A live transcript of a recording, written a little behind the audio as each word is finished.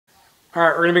All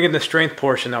right, we're gonna begin the strength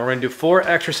portion now. We're gonna do 4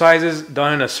 exercises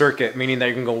done in a circuit, meaning that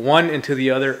you can go one into the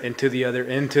other, into the other,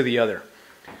 into the other.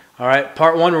 All right,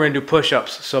 part 1, we're gonna do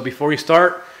push-ups. So before we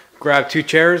start, grab 2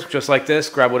 chairs, just like this.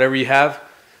 Grab whatever you have.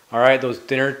 All right, those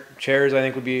dinner chairs I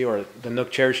think would be, or the Nook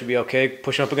chairs should be okay.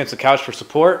 Push up against the couch for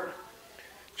support.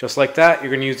 Just like that,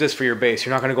 you're gonna use this for your base.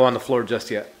 You're not gonna go on the floor just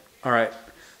yet. All right,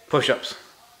 push-ups.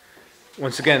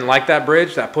 Once again, like that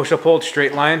bridge, that push-up hold,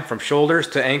 straight line from shoulders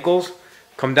to ankles.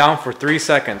 Come down for 3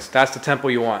 seconds. That's the tempo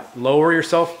you want. Lower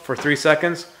yourself for 3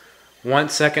 seconds. 1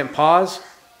 second pause.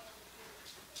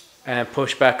 And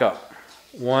push back up.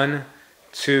 1,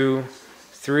 2,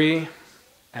 3,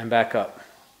 and back up.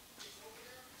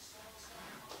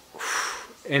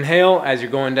 Inhale as you're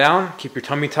going down. Keep your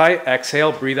tummy tight.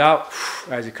 Exhale, breathe out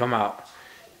as you come out.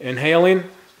 Inhaling,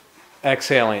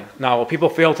 exhaling. Now, what people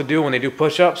fail to do when they do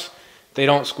push-ups, they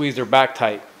don't squeeze their back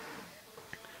tight.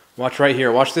 Watch right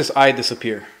here. Watch this eye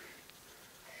disappear.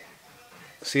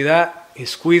 See that? He's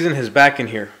squeezing his back in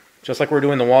here. Just like we're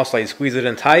doing the wall slide. He squeezes it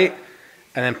in tight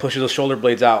and then pushes those shoulder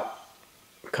blades out.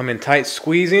 Come in tight,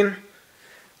 squeezing,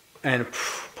 and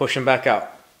pushing back out.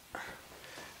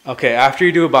 Okay, after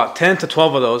you do about 10 to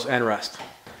 12 of those, and rest.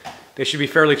 They should be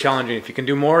fairly challenging. If you can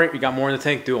do more, you got more in the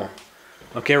tank, do them.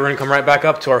 Okay, we're going to come right back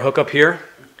up to our hook up here.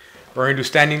 We're going to do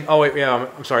standing. Oh, wait, yeah,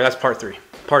 I'm sorry. That's part 3.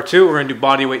 Part 2, we're going to do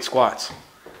body weight squats.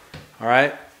 All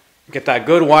right, get that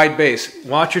good wide base.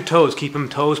 Watch your toes. Keep them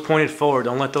toes pointed forward.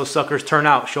 Don't let those suckers turn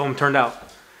out. Show them turned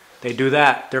out. They do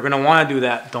that. They're going to want to do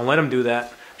that. Don't let them do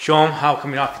that. Show them how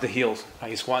coming off the heels, how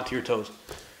you squat to your toes.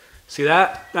 See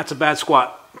that? That's a bad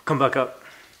squat. Come back up.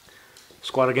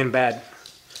 Squat again, bad.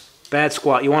 Bad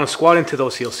squat. You want to squat into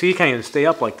those heels. See, you can't even stay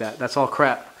up like that. That's all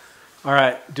crap. All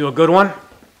right, do a good one.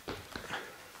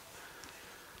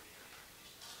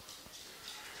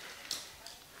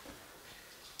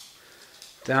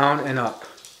 Down and up.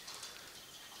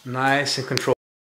 Nice and controlled.